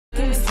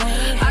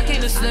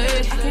came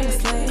to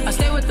slay. I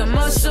stay with the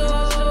muscle,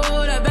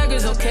 that bag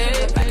is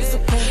okay.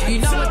 You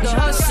know what the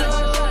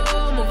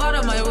hustle, move out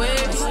of my way.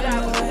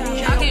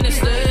 I came to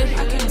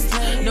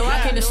slay. No,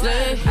 I came to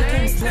slay.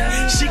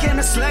 She came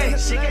to slay.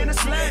 She came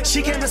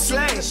to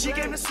slay. She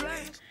came to slay.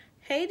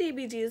 Hey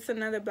DBG, it's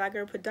another Black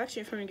Girl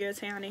production from your girl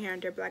Tayannaa here on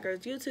their Black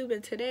Girls YouTube,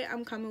 and today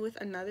I'm coming with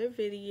another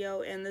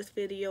video, and this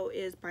video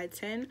is my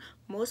 10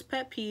 most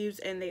pet peeves,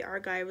 and they are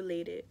guy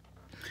related.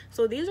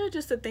 So these are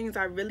just the things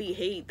I really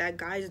hate that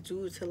guys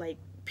do to like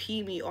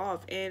pee me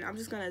off, and I'm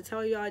just gonna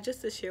tell y'all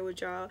just to share with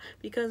y'all,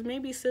 because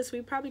maybe sis,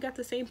 we probably got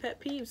the same pet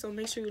peeve. So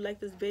make sure you like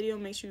this video,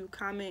 make sure you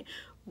comment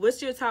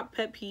what's your top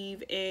pet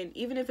peeve, and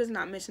even if it's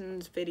not mentioned in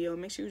this video,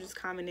 make sure you just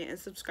comment it and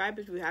subscribe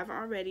if you haven't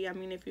already. I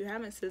mean, if you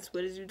haven't, sis,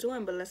 what is you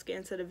doing? But let's get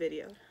into the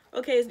video.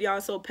 Okay, y'all,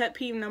 so pet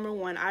peeve number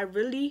 1, I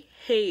really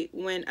hate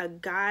when a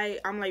guy,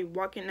 I'm like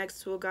walking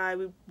next to a guy,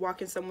 we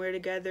walking somewhere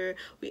together,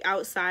 we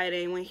outside,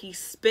 and when he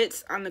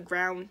spits on the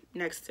ground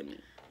next to me,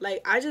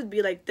 like, I just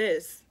be like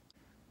this.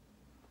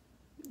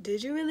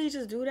 Did you really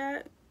just do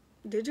that?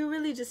 Did you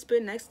really just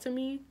spit next to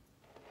me?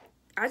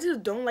 I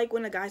just don't like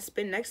when a guy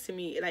spit next to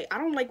me. Like, I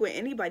don't like when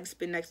anybody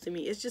spit next to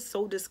me. It's just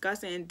so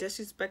disgusting and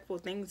disrespectful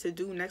thing to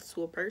do next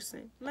to a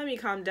person. Let me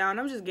calm down.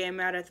 I'm just getting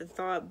mad at the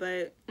thought,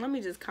 but let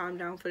me just calm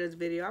down for this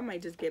video. I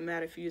might just get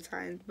mad a few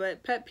times.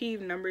 But pet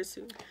peeve number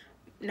 2.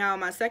 Now,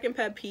 my second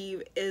pet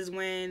peeve is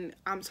when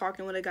I'm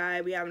talking with a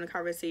guy, we having a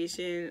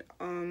conversation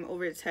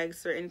over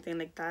text or anything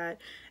like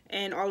that,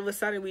 and all of a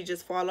sudden we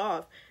just fall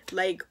off.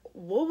 Like,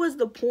 what was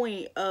the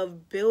point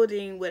of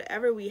building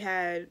whatever we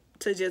had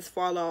to just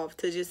fall off,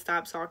 to just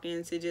stop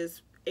talking, to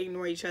just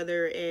ignore each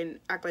other and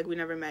act like we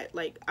never met?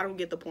 Like, I don't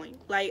get the point.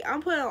 Like,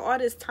 I'm putting all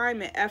this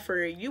time and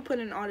effort, you put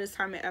in all this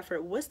time and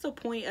effort. What's the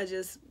point of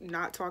just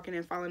not talking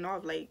and falling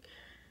off?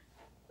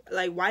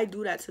 Like, why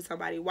do that to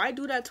somebody? Why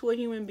do that to a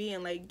human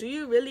being? Like, do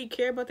you really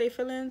care about their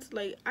feelings?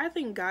 Like, I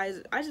think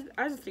guys, I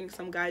just think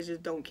some guys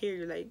just don't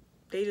care. Like,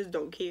 they just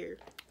don't care.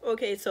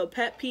 Okay, so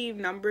pet peeve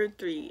number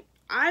 3.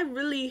 I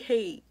really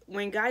hate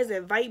when guys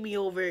invite me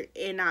over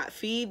and not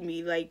feed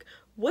me. Like,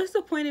 what's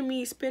the point of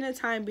me spending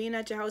time being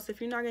at your house if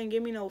you're not gonna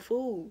give me no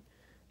food?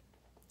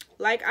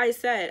 Like I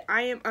said,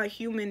 I am a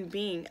human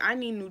being. I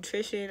need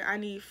nutrition. I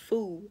need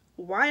food.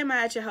 Why am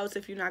I at your house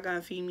if you're not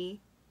gonna feed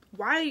me?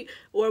 Why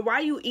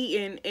you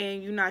eating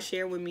and you not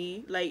sharing with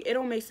me? Like, it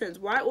don't make sense.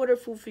 Why order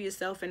food for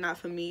yourself and not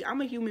for me?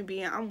 I'm a human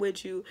being. I'm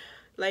with you.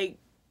 Like,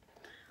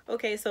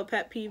 okay, so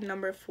pet peeve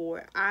number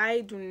 4.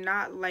 I do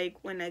not like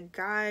when a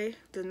guy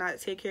does not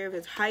take care of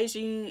his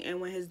hygiene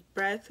and when his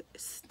breath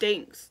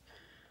stinks.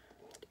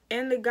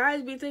 And the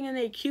guys be thinking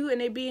they cute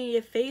and they be in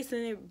your face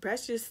and their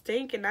breath just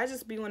stink, and I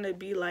just be want to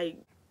be like,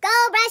 go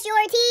brush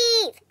your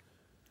teeth.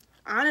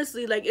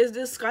 Honestly, like, it's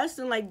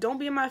disgusting. Like, don't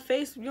be in my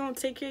face. You don't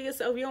take care of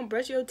yourself. You don't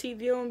brush your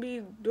teeth. You don't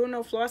be doing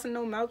no flossing,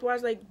 no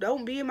mouthwash. Like,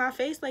 don't be in my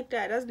face like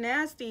that. That's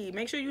nasty.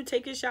 Make sure you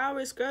take your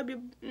shower, scrub your...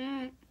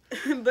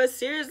 But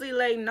seriously,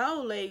 like,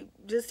 no. Like,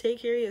 just take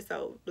care of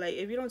yourself. Like,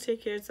 if you don't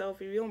take care of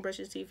yourself, if you don't brush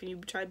your teeth and you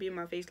try to be in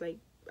my face, like,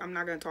 I'm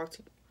not going to talk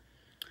to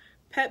you.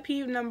 Pet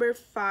peeve number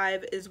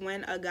 5 is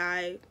when a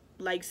guy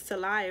likes to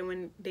lie, and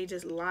when they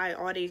just lie,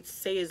 all they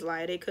say is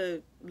lie. They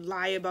could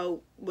lie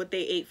about what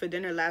they ate for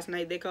dinner last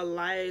night. They could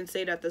lie and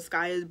say that the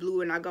sky is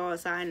blue and I go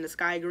outside and the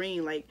sky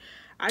green. Like,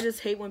 I just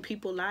hate when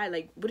people lie.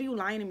 Like, what are you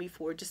lying to me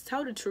for? Just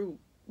tell the truth.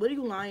 What are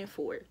you lying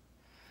for?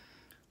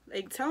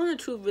 Like, telling the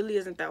truth really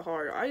isn't that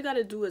hard. All you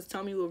gotta do is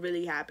tell me what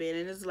really happened.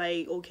 And it's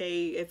like,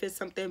 okay, if it's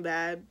something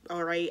bad,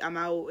 all right, I'm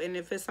out. And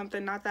if it's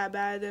something not that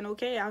bad, then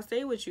okay, I'll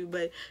stay with you.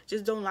 But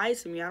just don't lie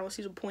to me. I don't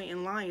see the point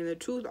in lying. The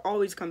truth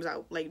always comes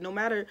out. Like, no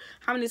matter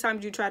how many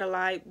times you try to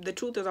lie, the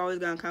truth is always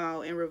gonna come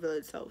out and reveal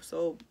itself.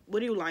 So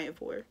what are you lying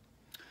for?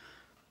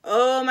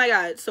 Oh my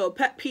god. So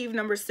pet peeve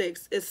number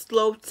 6 is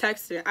slow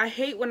texting. I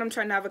hate when I'm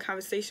trying to have a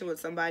conversation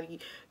with somebody,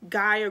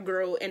 guy or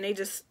girl, and they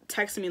just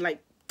text me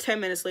like 10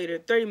 minutes later,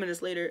 30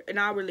 minutes later, an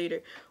hour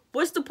later.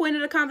 What's the point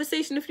of the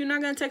conversation if you're not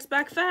going to text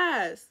back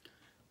fast?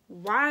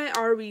 Why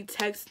are we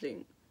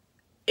texting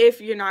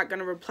if you're not going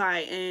to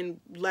reply in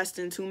less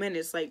than 2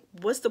 minutes? Like,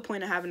 what's the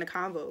point of having a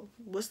convo?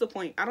 What's the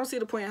point? I don't see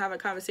the point of having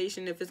a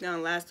conversation if it's going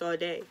to last all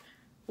day.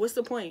 What's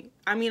the point?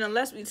 I mean,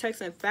 unless we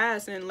texting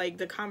fast and, like,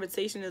 the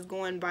conversation is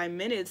going by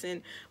minutes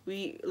and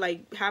we,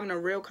 like, having a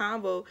real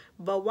convo.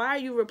 But why are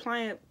you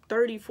replying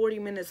 30, 40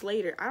 minutes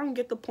later? I don't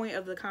get the point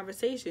of the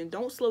conversation.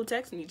 Don't slow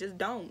text me. Just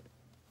don't.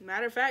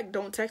 Matter of fact,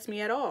 don't text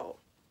me at all.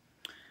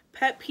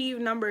 Pet peeve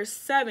number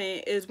 7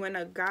 is when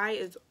a guy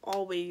is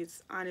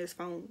always on his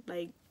phone.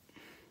 Like,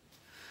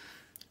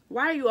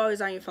 why are you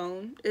always on your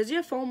phone? Is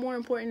your phone more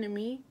important than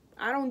me?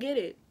 I don't get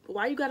it.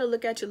 Why you gotta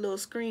look at your little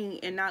screen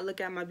and not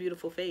look at my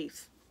beautiful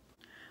face?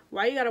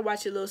 Why you gotta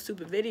watch your little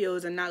stupid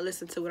videos and not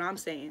listen to what I'm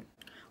saying?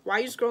 Why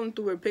you scrolling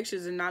through her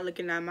pictures and not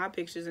looking at my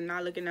pictures and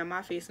not looking at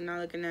my face and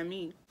not looking at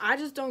me? I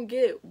just don't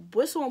get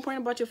what's so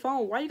important about your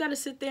phone. Why you gotta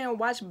sit there and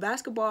watch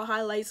basketball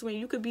highlights when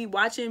you could be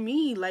watching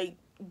me? Like,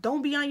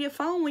 don't be on your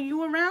phone when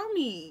you around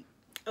me.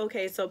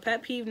 Okay, so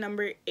pet peeve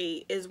number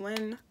 8 is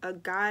when a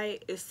guy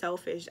is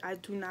selfish. I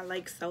do not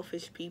like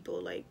selfish people.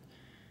 Like,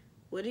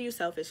 What are you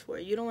selfish for?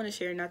 You don't want to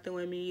share nothing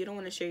with me. You don't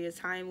want to share your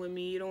time with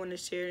me. You don't want to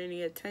share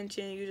any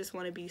attention. You just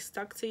want to be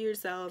stuck to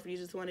yourself. You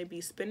just want to be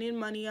spending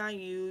money on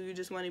you. You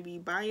just want to be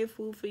buying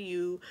food for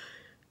you.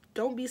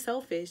 Don't be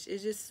selfish.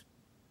 It's just,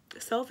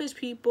 selfish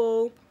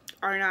people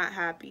are not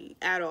happy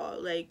at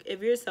all. Like,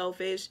 if you're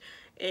selfish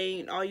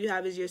and all you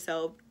have is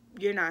yourself,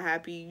 you're not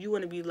happy. You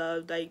want to be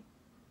loved. Like,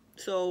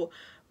 so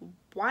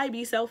why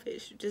be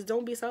selfish? Just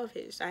don't be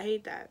selfish. I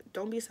hate that.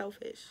 Don't be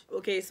selfish.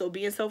 Okay, so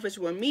being selfish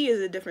with me is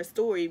a different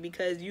story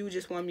because you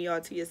just want me all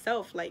to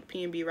yourself, like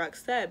P&B Rock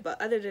said. But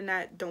other than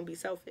that, don't be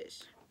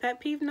selfish. Pet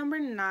peeve number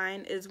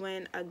 9 is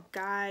when a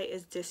guy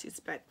is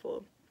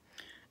disrespectful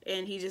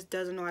and he just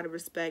doesn't know how to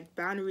respect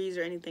boundaries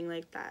or anything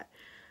like that.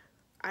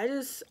 I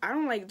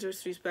don't like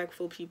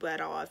disrespectful people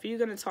at all. If you're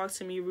going to talk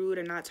to me rude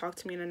and not talk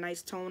to me in a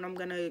nice tone, I'm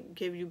going to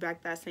give you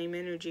back that same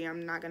energy.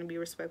 I'm not going to be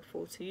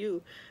respectful to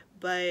you.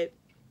 But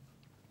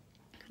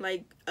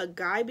like, a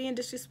guy being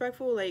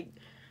disrespectful, like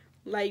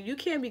you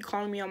can't be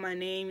calling me on my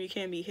name, you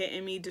can't be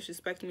hitting me,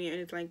 disrespecting me or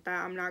anything like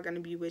that. I'm not gonna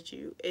be with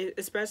you,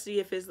 especially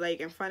if it's like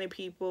in front of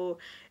people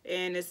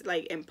and it's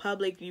like in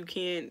public. You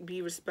can't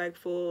be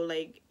respectful.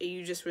 Like,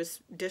 you just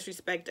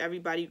disrespect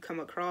everybody you come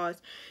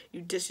across.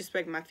 You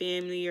disrespect my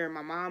family or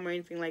my mom or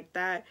anything like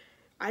that.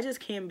 I just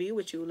can't be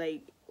with you.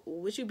 Like,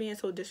 what you being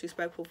so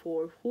disrespectful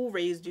for? Who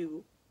raised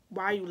you?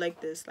 Why are you like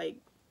this? Like,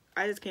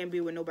 I just can't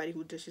be with nobody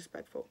who's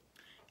disrespectful.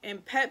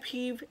 And pet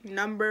peeve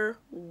number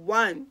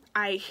 1,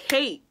 I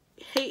hate,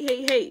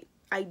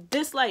 I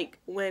dislike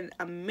when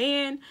a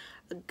man,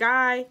 a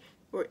guy,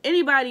 or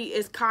anybody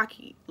is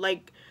cocky.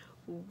 Like,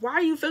 why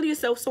are you feeling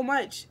yourself so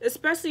much?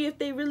 Especially if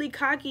they really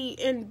cocky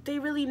and they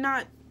really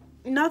not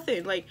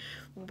nothing. Like,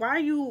 why are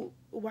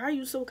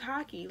you so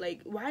cocky?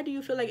 Like, why do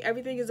you feel like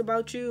everything is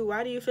about you?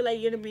 Why do you feel like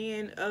you're the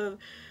man of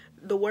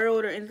the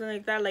world or anything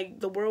like that? Like,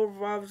 the world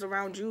revolves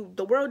around you.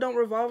 The world don't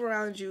revolve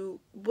around you.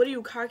 What are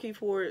you cocky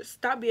for?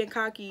 Stop being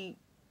cocky.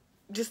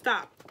 Just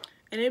stop.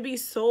 And it'd be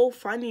so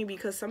funny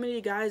because some of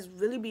you guys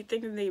really be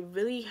thinking they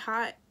really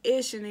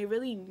hot-ish and they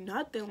really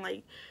nothing.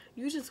 Like,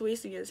 you just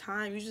wasting your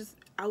time. You just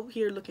out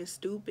here looking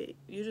stupid.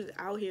 You just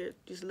out here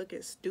just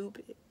looking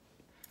stupid.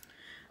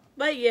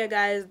 But yeah,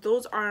 guys,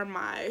 those are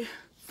my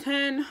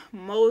 10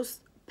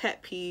 most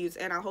pet peeves,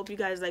 and I hope you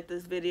guys like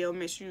this video.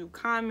 Make sure you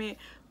comment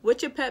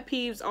what your pet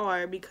peeves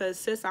are, because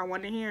sis, I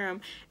want to hear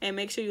them. And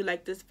make sure you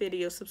like this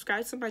video.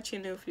 Subscribe to my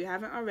channel if you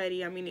haven't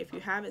already. I mean, if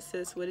you haven't,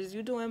 sis, what is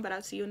you doing? But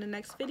I'll see you in the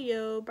next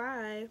video.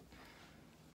 Bye.